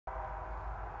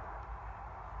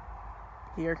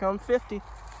Here comes 50.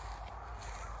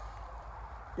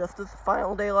 Just as the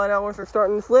final daylight hours are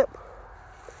starting to slip,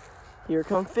 here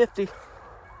comes 50.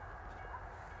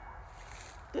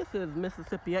 This is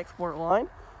Mississippi Export Line,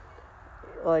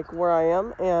 like where I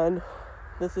am, and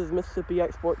this is Mississippi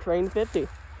Export Train 50.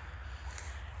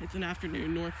 It's an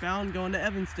afternoon northbound going to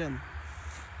Evanston.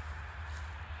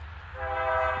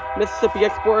 Mississippi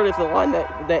Export is the line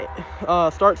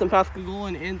that starts in Pascagoula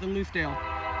and ends in Lucedale.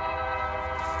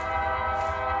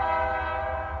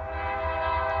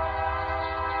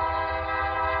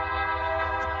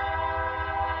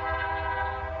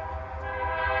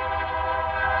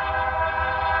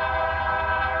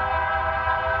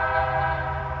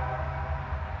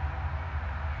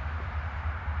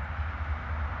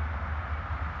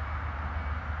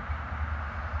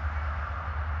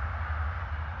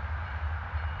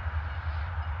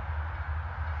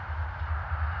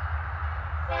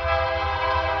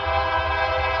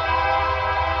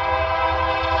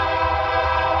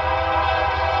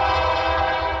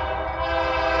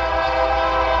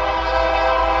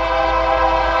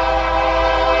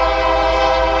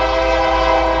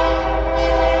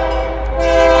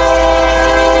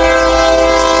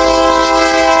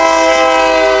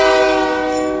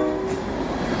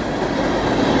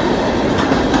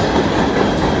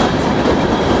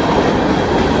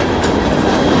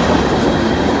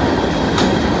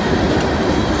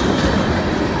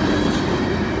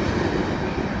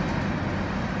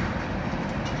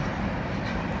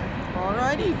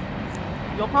 Alrighty,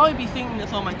 you'll probably be seeing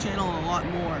this on my channel a lot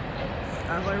more,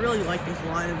 as I really like this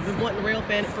line. I've been wanting to rail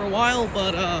fan it for a while,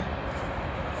 but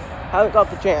haven't got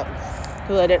the chance,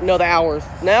 because I didn't know the hours.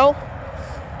 Now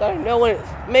that I know when it's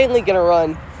mainly going to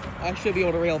run, I should be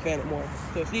able to rail fan it more.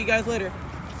 So see you guys later.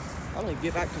 I'm going to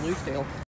get back to Lucedale.